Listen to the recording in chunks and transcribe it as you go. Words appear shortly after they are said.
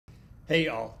Hey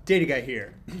y'all, Data Guy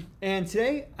here. And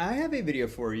today I have a video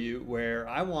for you where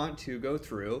I want to go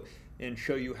through and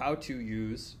show you how to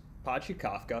use Apache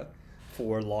Kafka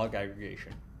for log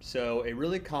aggregation. So a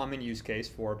really common use case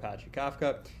for Apache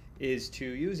Kafka is to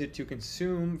use it to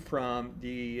consume from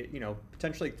the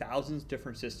potentially thousands of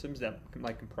different systems that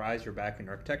might comprise your backend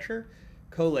architecture,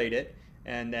 collate it,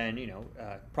 and then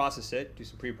process it, do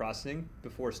some pre-processing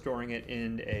before storing it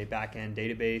in a backend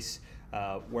database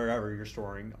wherever you're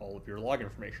storing all of your log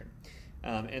information.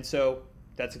 And so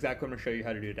that's exactly what I'm going to show you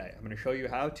how to do today. I'm going to show you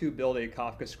how to build a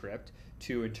Kafka script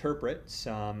to interpret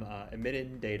some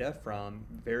emitted data from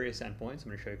various endpoints. I'm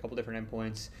going to show you a couple different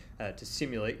endpoints to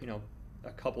simulate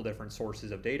a couple different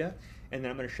sources of data, and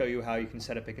then I'm going to show you how you can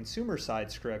set up a consumer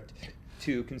side script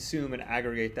to consume and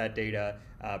aggregate that data,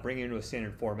 bring it into a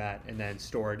standard format, and then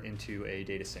store it into a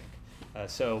data sink.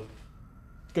 So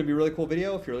it's going to be a really cool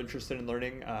video if you're interested in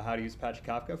learning how to use Apache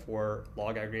Kafka for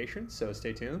log aggregation. So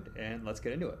stay tuned and let's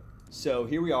get into it. So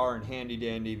here we are in handy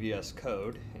dandy VS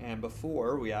Code, and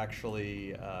before we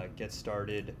actually get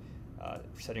started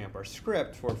setting up our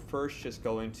script, we're first just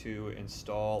going to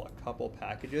install a couple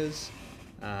packages.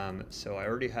 So I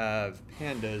already have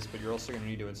pandas, but you're also going to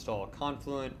need to install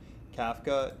Confluent,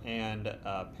 Kafka, and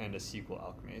Panda SQL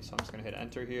Alchemy. So I'm just going to hit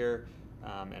enter here,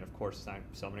 and of course,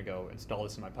 so I'm going to go install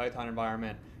this in my Python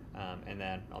environment, and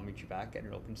then I'll meet you back at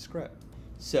your open script.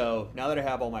 So now that I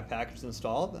have all my packages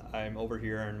installed, I'm over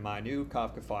here in my new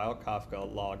Kafka file,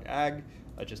 Kafka log ag,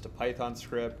 just a Python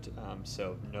script,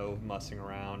 so no mussing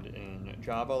around in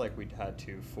Java like we had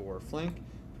to for Flink,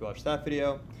 if you watched that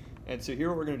video. And so here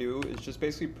what we're going to do is just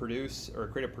basically produce or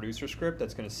create a producer script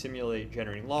that's going to simulate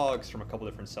generating logs from a couple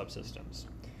different subsystems.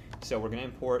 So we're going to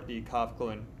import the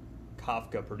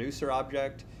Kafka producer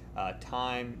object,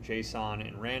 time, JSON,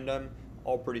 and random,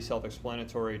 all pretty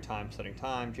self-explanatory. Time setting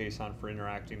time, JSON for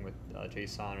interacting with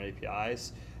JSON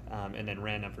APIs, and then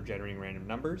random for generating random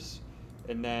numbers.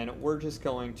 And then we're just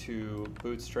going to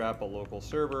bootstrap a local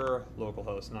server,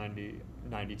 localhost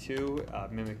 9092,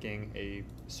 mimicking a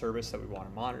service that we want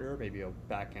to monitor, maybe a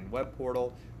backend web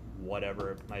portal,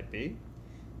 whatever it might be.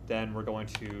 Then we're going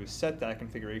to set that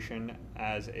configuration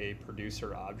as a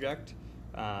producer object.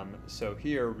 So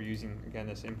here we're using, again,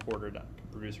 this imported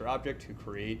producer object to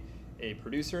create a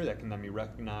producer that can then be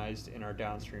recognized in our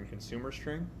downstream consumer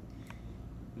string.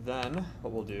 Then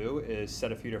what we'll do is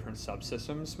set a few different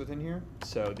subsystems within here.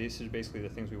 So these are basically the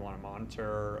things we want to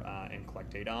monitor and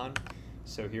collect data on.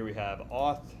 So here we have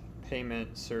auth,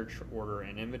 payment, search, order,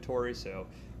 and inventory. So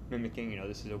mimicking,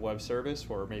 this is a web service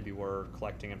where maybe we're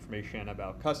collecting information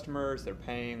about customers, they're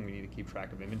paying, we need to keep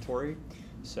track of inventory.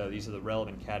 So these are the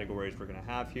relevant categories we're going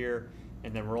to have here.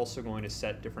 And then we're also going to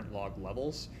set different log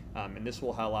levels. And this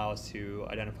will allow us to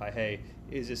identify, hey,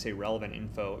 is this a relevant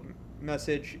info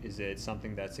message? Is it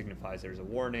something that signifies there's a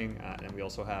warning? And then we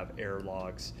also have error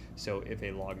logs. So if a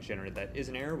log is generated that is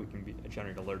an error, we can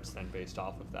generate alerts then based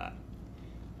off of that.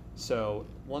 So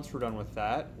once we're done with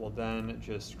that, we'll then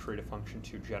just create a function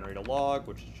to generate a log,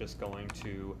 which is just going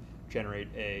to generate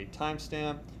a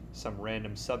timestamp, some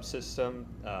random subsystem,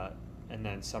 and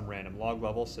then some random log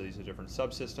level. So these are different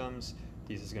subsystems.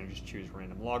 These is going to just choose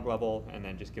random log level and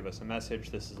then just give us a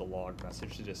message. This is a log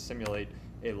message to just simulate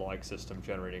a log system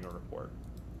generating a report.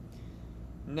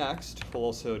 Next, we'll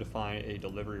also define a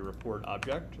delivery report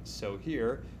object. So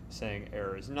here, saying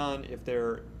error is none. If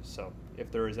there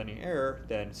is any error,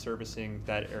 then servicing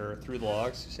that error through the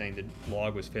logs, saying the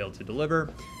log was failed to deliver,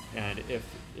 and if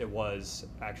it was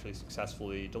actually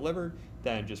successfully delivered,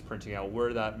 then just printing out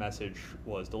where that message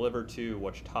was delivered to,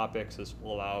 which topics. This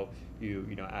will allow you,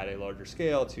 at a larger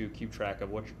scale to keep track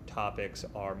of which topics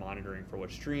are monitoring for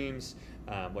which streams,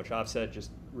 which offset.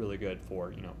 Just really good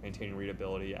for maintaining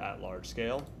readability at large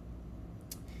scale.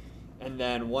 And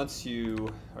then once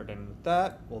you are done with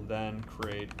that, we'll then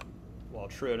create,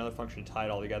 true, another function to tie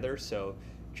it all together. So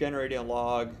generating a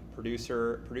log,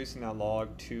 producing that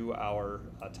log to our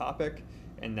topic,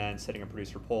 and then setting a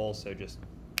producer poll, so just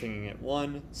pinging it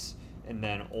once, and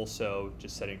then also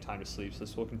just setting time to sleep. So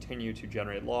this will continue to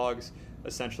generate logs,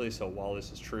 essentially. So while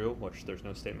this is true, which there's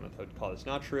no statement that would call this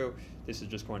not true, this is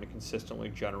just going to consistently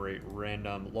generate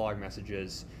random log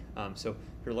messages. So if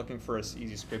you're looking for an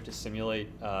easy script to simulate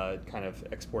kind of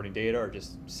exporting data or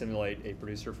just simulate a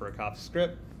producer for a Kafka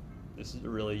script, this is a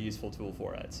really useful tool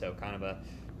for it. So kind of a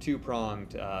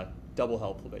two-pronged, double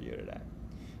helpful video today.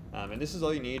 And this is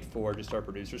all you need for just our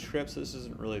producer scripts. This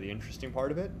isn't really the interesting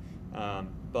part of it,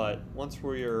 but once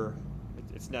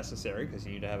it's necessary because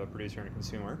you need to have a producer and a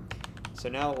consumer. So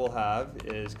now what we'll have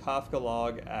is Kafka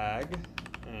log ag,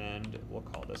 and we'll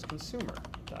call this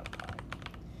consumer.py.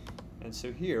 And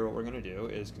so here what we're going to do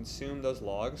is consume those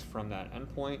logs from that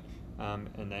endpoint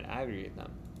and then aggregate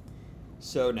them.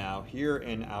 So now here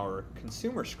in our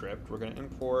consumer script, we're going to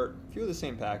import a few of the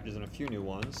same packages and a few new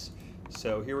ones.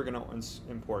 So here we're going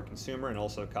to import consumer and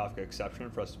also Kafka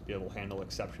exception for us to be able to handle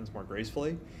exceptions more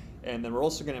gracefully. And then we're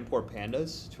also going to import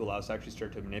pandas to allow us to actually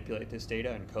start to manipulate this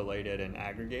data and collate it and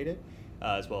aggregate it,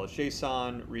 as well as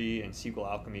JSON, RE, and SQL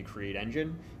Alchemy create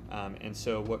engine. And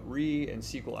so what RE and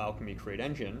SQL Alchemy create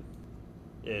engine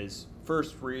is,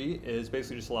 first, RE is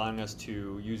basically just allowing us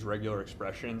to use regular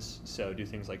expressions, so do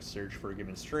things like search for a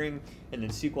given string, and then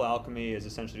SQL Alchemy is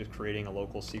essentially just creating a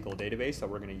local SQL database that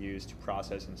we're going to use to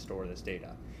process and store this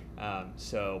data.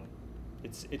 So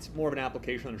it's more of an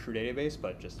application than a true database,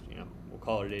 but just, we'll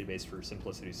call it a database for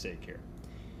simplicity's sake here.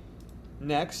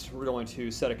 Next, we're going to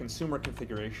set a consumer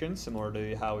configuration, similar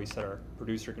to how we set our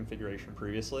producer configuration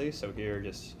previously. So here,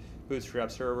 just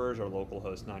Bootstrap servers or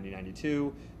localhost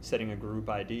 9092, setting a group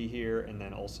ID here, and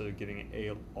then also giving it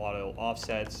a auto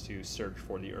offsets to search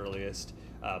for the earliest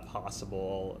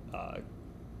possible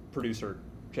producer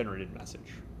generated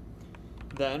message.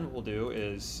 Then what we'll do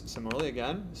is, similarly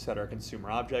again, set our consumer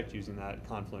object using that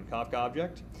Confluent Kafka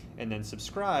object, and then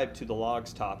subscribe to the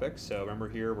logs topic. So remember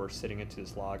here, we're setting it to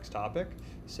this logs topic.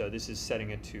 So this is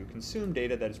setting it to consume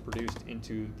data that is produced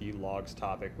into the logs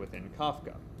topic within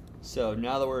Kafka. So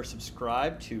now that we're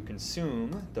subscribed to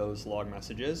consume those log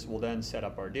messages, we'll then set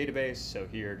up our database. So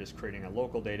here, just creating a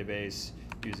local database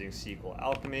using SQL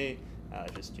Alchemy,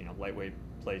 just lightweight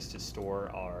place to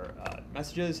store our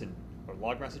messages or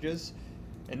log messages.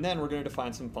 And then we're going to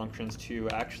define some functions to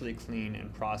actually clean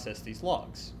and process these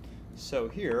logs. So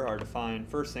here, our defined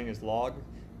first thing is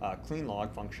clean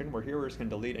log function, where here we're just going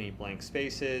to delete any blank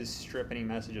spaces, strip any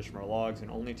messages from our logs, and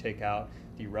only take out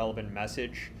the relevant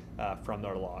message from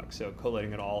our log. So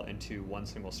collating it all into one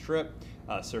single strip,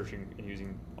 searching and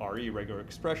using RE, regular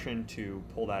expression, to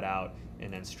pull that out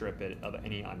and then strip it of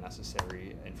any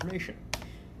unnecessary information.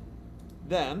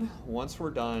 Then, once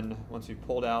we're done, once we've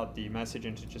pulled out the message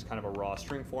into just kind of a raw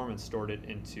string form and stored it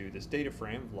into this data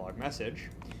frame, log message,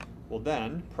 we'll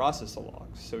then process the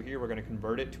logs. So here we're going to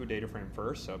convert it to a data frame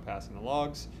first, so passing the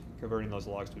logs, converting those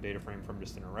logs to a data frame from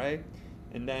just an array,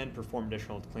 and then perform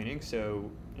additional cleaning. So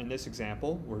in this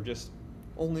example, we're just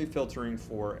only filtering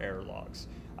for error logs.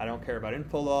 I don't care about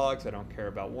info logs, I don't care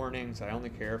about warnings, I only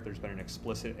care if there's been an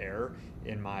explicit error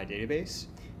in my database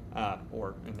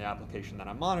or in the application that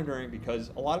I'm monitoring, because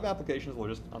a lot of applications will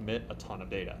just omit a ton of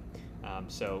data.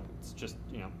 So it's just,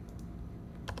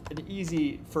 an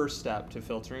easy first step to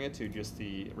filtering it to just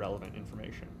the relevant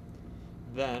information.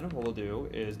 Then what we'll do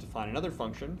is define another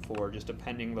function for just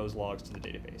appending those logs to the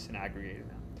database and aggregating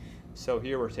them. So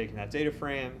here we're taking that data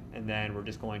frame, and then we're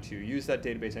just going to use that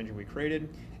database engine we created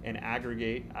and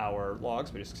aggregate our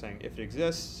logs by just saying if it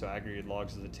exists, so aggregated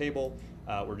logs is a table,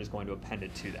 we're just going to append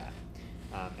it to that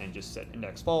and just set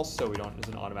index false so it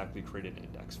doesn't automatically create an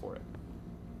index for it.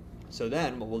 So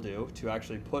then what we'll do to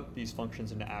actually put these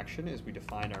functions into action is we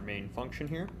define our main function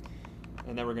here.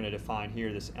 And then we're going to define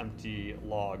here this empty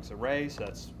logs array. So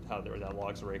that's how that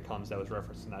logs array comes, that was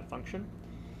referenced in that function.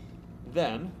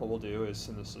 Then what we'll do is,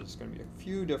 and this is going to be a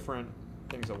few different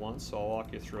things at once, so I'll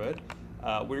walk you through it.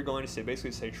 We're going to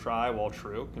basically say try while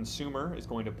true. Consumer is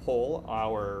going to pull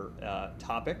our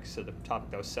topic, so the topic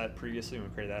that was set previously when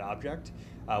we created that object,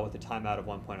 with a timeout of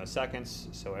 1.0 seconds.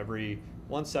 So every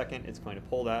 1 second, it's going to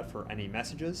pull that for any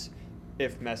messages.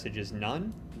 If message is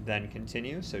none, then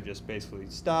continue. So just basically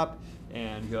stop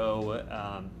and go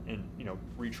and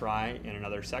retry in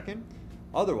another second.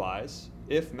 Otherwise,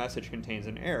 if message contains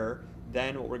an error,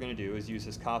 then what we're going to do is use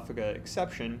this Kafka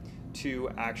exception to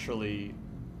actually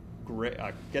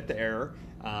get the error,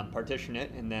 partition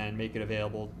it, and then make it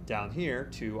available down here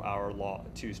to our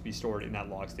log to be stored in that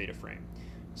logs data frame.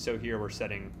 So here we're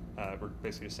setting, we're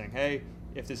basically just saying, hey,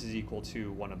 if this is equal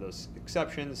to one of those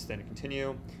exceptions, then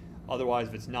continue. Otherwise,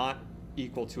 if it's not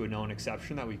equal to a known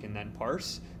exception that we can then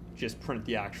parse, just print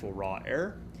the actual raw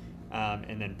error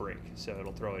and then break. So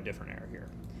it'll throw a different error here.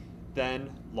 Then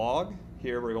log,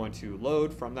 here we're going to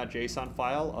load from that JSON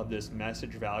file of this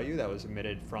message value that was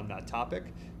emitted from that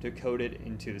topic to code it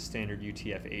into the standard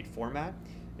UTF-8 format.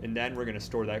 And then we're going to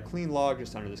store that clean log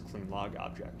just under this clean log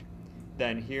object.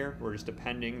 Then here we're just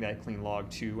appending that clean log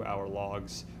to our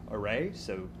logs array.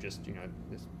 So just,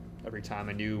 every time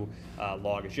a new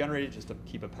log is generated, just to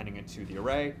keep appending it to the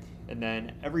array. And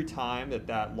then every time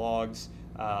that logs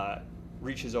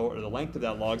reaches over, or the length of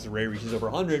that logs array reaches over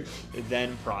 100, it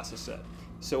then process it.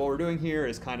 So what we're doing here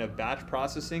is kind of batch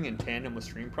processing in tandem with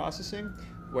stream processing,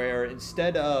 where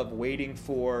instead of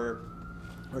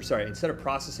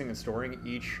processing and storing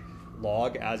each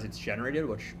log as it's generated,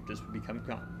 which just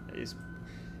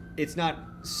it's not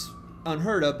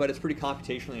unheard of, but it's pretty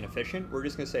computationally inefficient. We're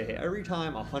just going to say, hey, every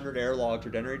time 100 error logs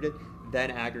are generated, then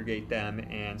aggregate them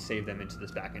and save them into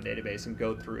this backend database and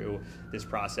go through this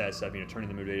process of turning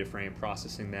them into a data frame,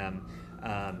 processing them,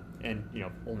 and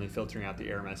only filtering out the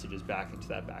error messages back into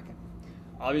that backend.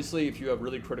 Obviously, if you have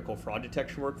really critical fraud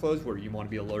detection workflows where you want to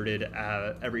be alerted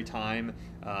every time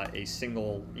a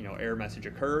single error message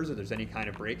occurs or there's any kind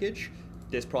of breakage,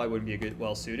 this probably wouldn't be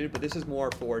well suited. But this is more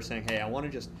for saying, hey, I want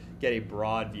to just get a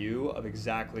broad view of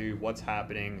exactly what's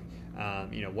happening,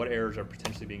 what errors are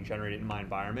potentially being generated in my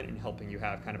environment, and helping you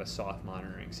have kind of a soft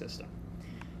monitoring system.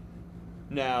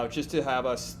 Now, just to have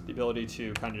us the ability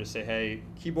to kind of just say, hey,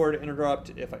 keyboard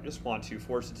interrupt, if I just want to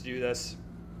force it to do this,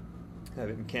 I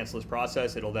can cancel this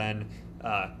process. It'll then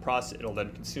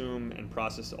consume and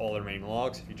process all the remaining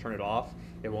logs. If you turn it off,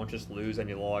 it won't just lose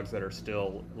any logs that are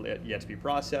still yet to be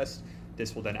processed.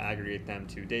 This will then aggregate them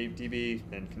to DB,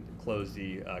 then close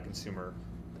the consumer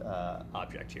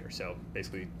object here. So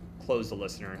basically, close the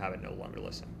listener and have it no longer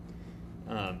listen.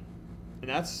 And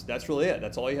that's really it.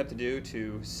 That's all you have to do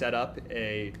to set up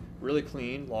a really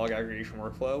clean log aggregation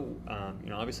workflow.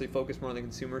 Obviously focus more on the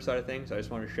consumer side of things. I just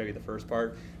wanted to show you the first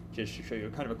part, just to show you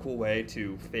kind of a cool way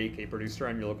to fake a producer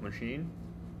on your local machine.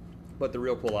 But the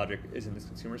real cool logic is in this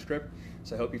consumer script.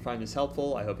 So I hope you find this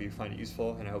helpful. I hope you find it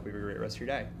useful, and I hope you have a great rest of your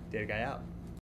day. Data Guy out.